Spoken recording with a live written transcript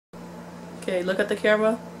Okay, look at the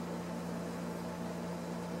camera.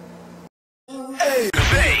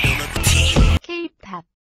 K-pop.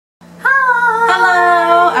 Hi!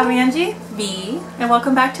 Hello! I'm Angie. B. And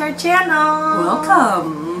welcome back to our channel!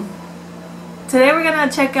 Welcome! Today we're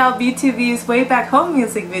gonna check out BtoB's Way Back Home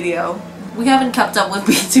music video. We haven't kept up with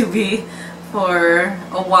BtoB for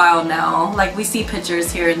a while now. Like, we see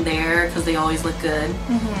pictures here and there because they always look good.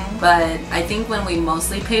 But I think when we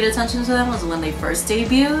mostly paid attention to them was when they first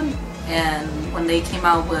debuted and when they came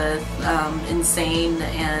out with Insane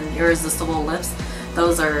and Irresistible Lips.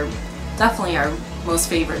 Those are definitely our most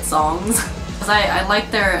favorite songs. Because I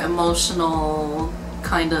like their emotional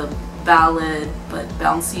kind of ballad but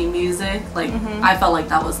bouncy music. Like, I felt like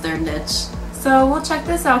that was their niche. So we'll check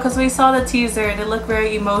this out because we saw the teaser and it looked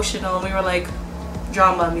very emotional and we were like,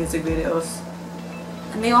 drama music videos.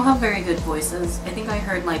 And they all have very good voices. I think I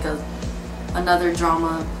heard like another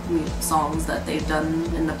drama songs that they've done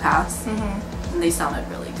in the past. And they sounded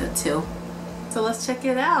really good too. So let's check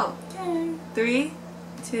it out. Okay. 3,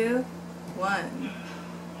 2, 1.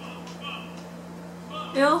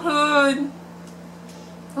 Ilhoon!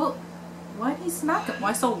 Oh, why did he smack him?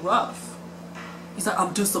 Why so rough? He's like,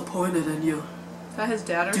 I'm disappointed in you. Is that his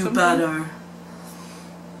dad or Do something? better.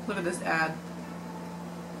 Look at this ad.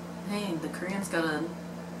 Hey, the Koreans gotta...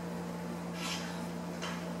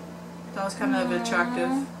 That was kind of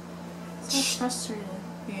attractive. So frustrated.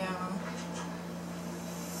 Yeah.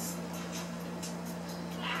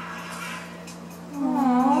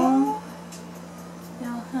 Aww.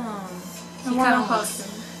 Yeah, I wanna hug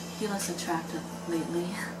him. He looks attractive lately.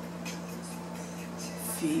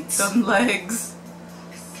 Feet. Some legs.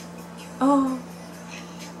 Oh.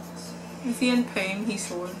 Is he in pain? He's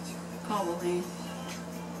sore. Probably.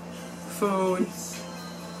 Food.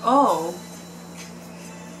 Oh.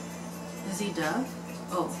 Is he deaf?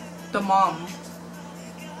 Oh. The mom.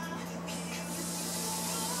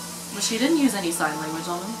 But she didn't use any sign language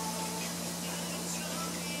on him.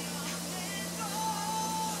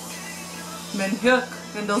 Minhyuk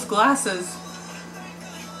and those glasses.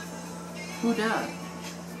 Who dat?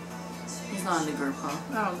 He's not in the group, huh?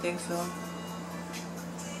 I don't think so.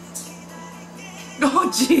 Oh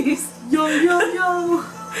jeez. Yo, yo, yo!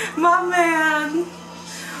 My man.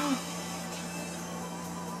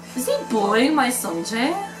 Is he bullying my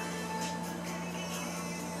Sungjae?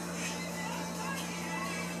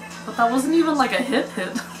 But that wasn't even like a hit.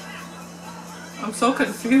 I'm so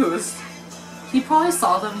confused. He probably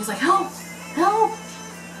saw them, he's like, help! Help!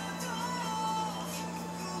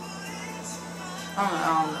 I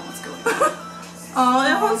don't know what's going on. Oh,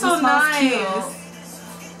 that one's so this smells nice.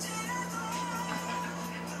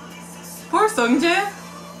 Poor Sungjae.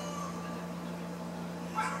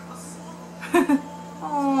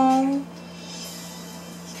 Oh.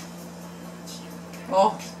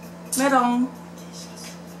 Oh. Merong.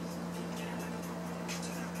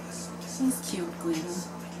 He's cute, Glean.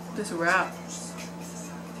 This rap.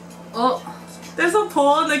 Oh. There's a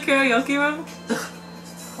pole in the karaoke room.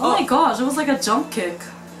 Oh my gosh, it was like a jump kick.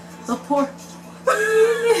 The poor...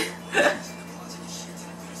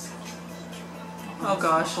 Oh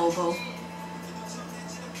gosh. Hobo.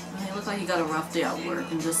 He looked like he got a rough day at work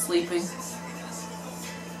and just sleeping.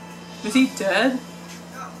 Is he dead?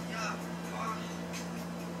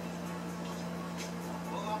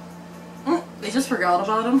 They just forgot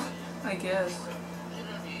about him. I guess.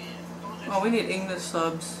 Oh, we need English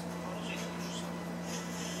subs.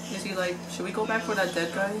 Is he like, should we go back for that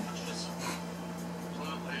dead guy?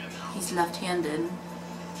 He's left-handed.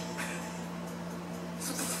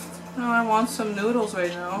 Oh, I want some noodles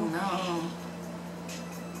right now.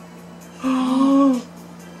 No.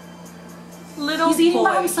 Little He's eating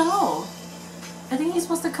by boy. himself. I think he's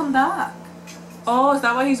supposed to come back. Oh, is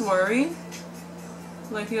that why he's worried?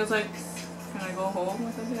 Like he was like, can I go home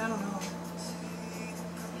or something? I don't know.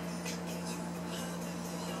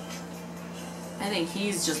 I think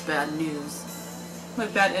he's just bad news.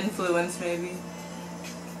 Like bad influence maybe.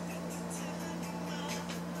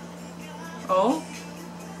 Oh?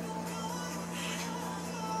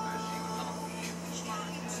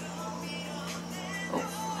 Oh.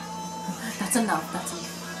 That's enough, that's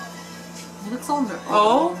enough. He looks all nervous.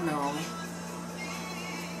 Oh? No.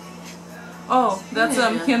 Oh, that's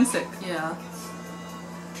Yeah. Hyunsik. Yeah.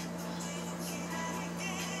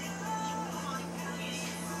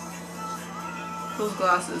 Those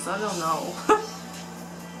glasses, I don't know.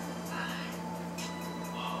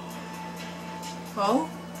 Oh?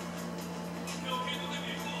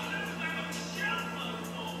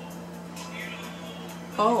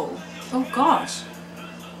 Oh. Oh gosh.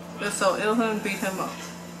 So Ilhoon beat him up.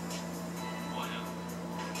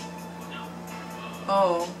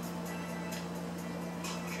 Oh.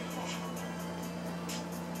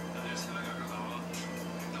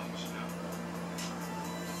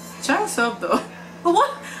 young sub though.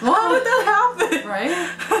 What? What? How did that happen? Right?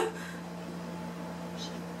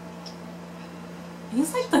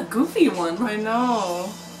 He's like the goofy one. I know.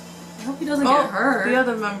 I hope he doesn't get hurt. The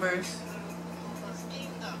other members.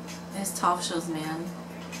 It's top shows, man.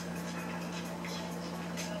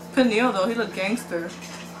 Peniel though, he looked gangster.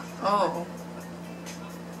 Oh.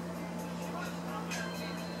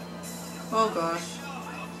 Oh gosh.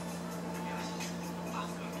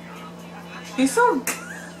 He's so.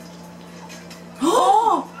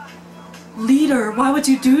 Oh! Leader, why would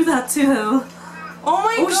you do that to him? Oh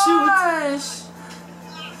my gosh!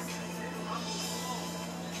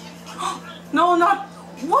 No, not.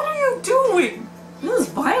 What are you doing? This is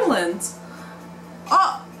violent.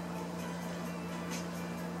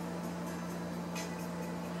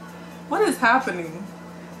 What is happening?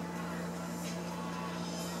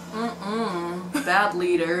 Bad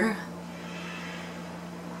leader.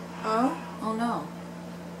 Oh no.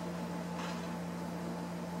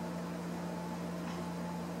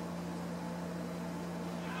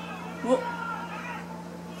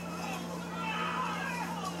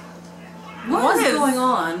 What is going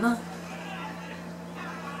on?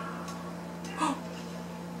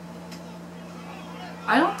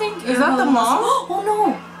 I don't think. Is that the mom? Oh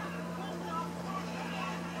no!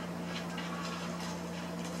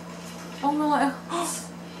 Oh no!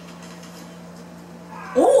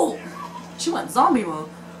 Oh! She went zombie mode.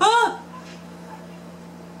 Ah!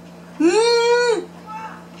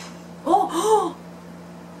 Oh!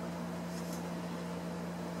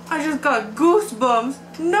 I just got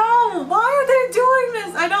goosebumps. No! Why are they doing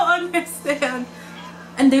this? I don't understand.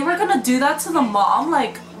 And they were gonna do that to the mom?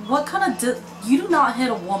 Like, what kind of you do not hit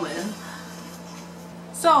a woman.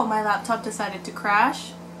 So, my laptop decided to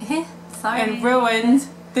crash. Sorry. And ruined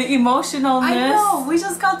the emotionalness. I know, we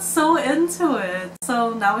just got so into it.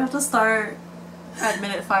 So now we have to start at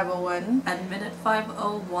minute 5:01. At minute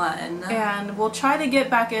 5:01. And we'll try to get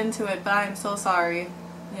back into it, but I'm so sorry.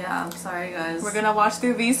 Yeah, I'm sorry guys. We're gonna watch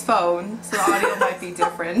through V's phone, so the audio might be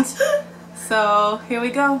different. So here we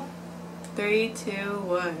go. 3, 2,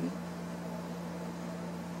 1.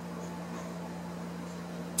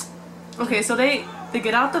 Okay, so they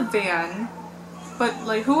get out the van, but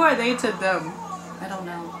like who are they to them? I don't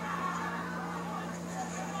know.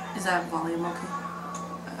 Is that volume okay?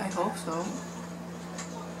 I hope so.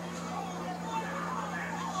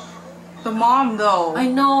 The mom though. I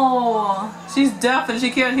know. She's deaf and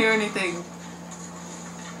she can't hear anything.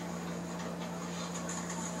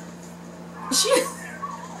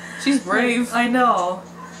 She's brave. I know.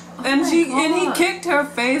 And he kicked her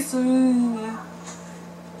face.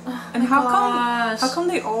 And how come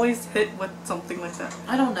they always hit with something like that?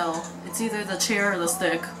 I don't know. It's either the chair or the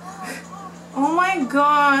stick. Oh my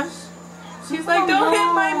gosh. She's like, don't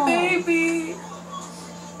hit my baby.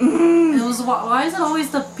 It was why is it always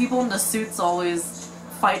the people in the suits always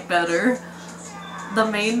fight better? The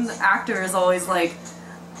main actor is always like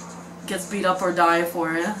gets beat up or die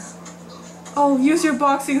for it. Oh, use your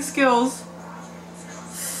boxing skills.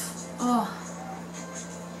 Oh.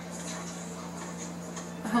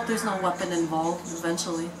 I hope there's no weapon involved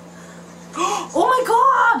eventually. Oh my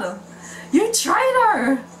god! You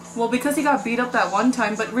traitor! Well, because he got beat up that one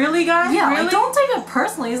time, but really, guys? Yeah, really? like, don't take it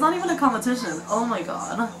personally. It's not even a competition. Oh my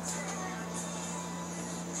god.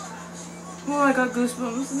 Oh, I got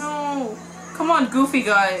goosebumps. No. Come on, goofy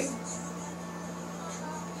guy.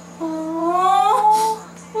 Oh.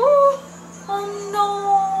 Oh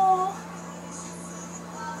no.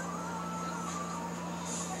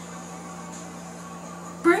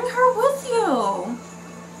 Bring her with you.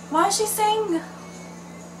 Why is she saying...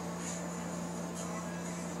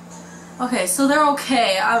 Okay, so they're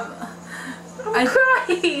okay. I'm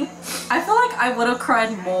crying. I feel like I would have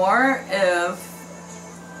cried more if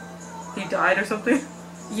he died or something.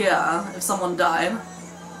 Yeah, if someone died.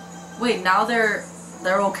 Wait, now they're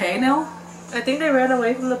okay now? I think they ran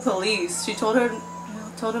away from the police. She told him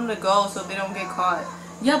to go so they don't get caught.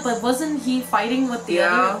 Yeah, but wasn't he fighting with the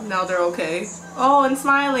other? Yeah, now they're okay. Oh, and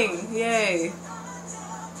smiling. Yay.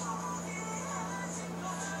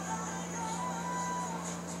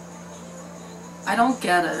 I don't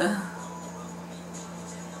get it.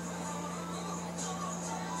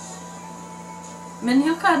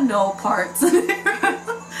 Minhyuk had no parts in it.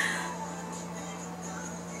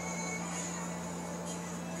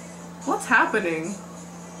 What's happening?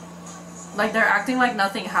 Like they're acting like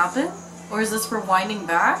nothing happened? Or is this for winding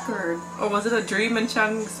back? Or was it a dream and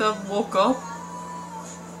Chang Sub woke up?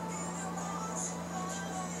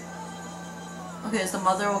 Okay, is the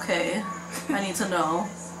mother okay? I need to know.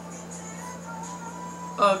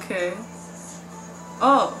 Okay.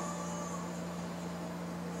 Oh.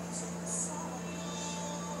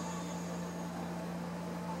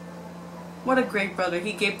 What a great brother.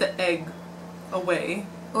 He gave the egg away.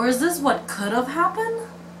 Or is this what could have happened?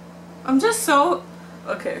 I'm just so...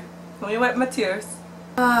 Okay. Let me wipe my tears.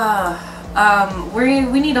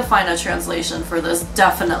 We need to find a translation for this,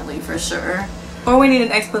 definitely, for sure. Or we need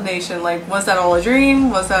an explanation, like, was that all a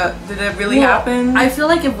dream? Did it really happen? I feel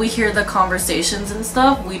like if we hear the conversations and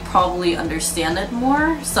stuff, we probably understand it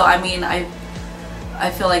more. So, I mean, I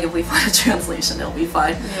feel like if we find a translation, it'll be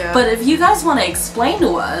fine. Yeah. But if you guys want to explain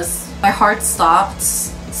to us, my heart stopped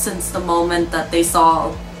since the moment that they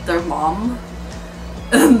saw their mom.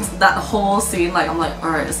 And that whole scene, like, I'm like,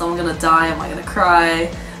 alright, is someone gonna die? Am I gonna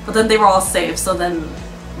cry? But then they were all safe, so then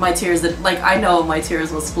my tears, I know my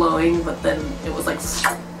tears was flowing, but then it was like,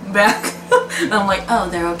 back. And I'm like, oh,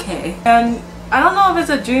 they're okay. And I don't know if it's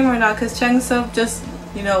a dream or not, because Chang Sub just,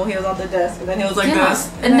 you know, he was on the desk, and then he was like this.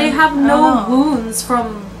 And they have no wounds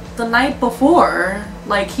from the night before.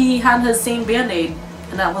 Like, he had his same band-aid,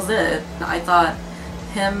 and that was it. I thought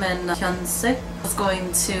him and Hyun-sik was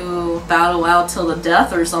going to battle out till the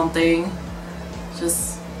death or something.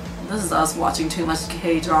 Just, this is us watching too much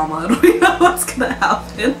K-drama and we know what's gonna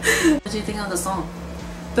happen. What do you think of the song?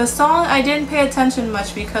 The song, I didn't pay attention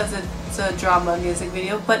much because it's a drama music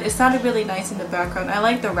video, but it sounded really nice in the background. I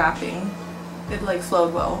like the rapping. It like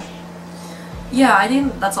flowed well. Yeah, I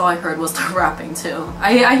think that's all I heard was the rapping too.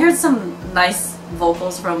 I heard some nice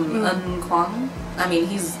vocals from Eun Kwang. I mean,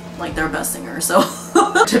 he's like their best singer, so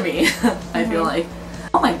to me, I feel like,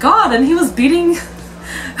 oh my god, and he was beating.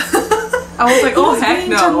 I was like, oh heck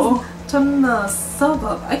no. Chun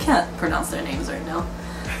Sobuk. I can't pronounce their names right now.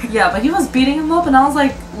 Yeah, but he was beating him up, and I was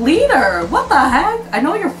like, leader, what the heck? I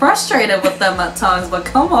know you're frustrated with them at times, but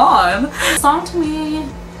come on. The song to me,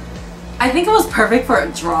 I think it was perfect for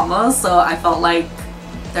a drama, so I felt like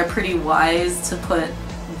they're pretty wise to put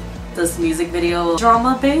this music video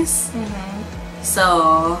drama base.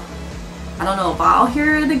 So I don't know if I'll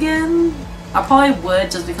hear it again. I probably would,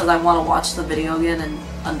 just because I want to watch the video again and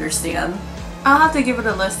understand. I'll have to give it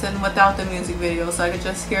a listen without the music video so I could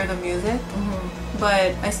just hear the music.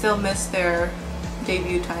 But I still miss their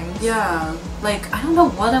debut times. Yeah, like I don't know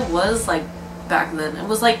what it was like back then. It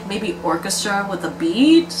was like maybe orchestra with a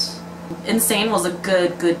beat. Insane was a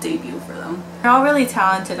good debut for them. They're all really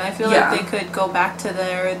talented. I feel like they could go back to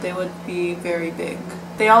there, they would be very big.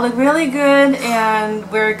 They all look really good, and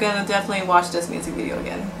we're gonna definitely watch this music video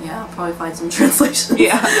again. Yeah, I'll probably find some translations.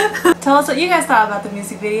 Yeah. Tell us what you guys thought about the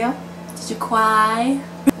music video. Did you cry?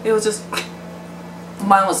 It was just...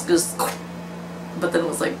 Mine was just... But then it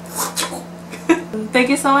was like... Thank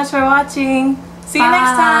you so much for watching. See you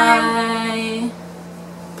next time.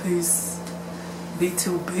 Peace.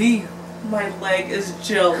 BtoB. My leg is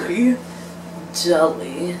jelly.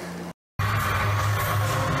 Jelly.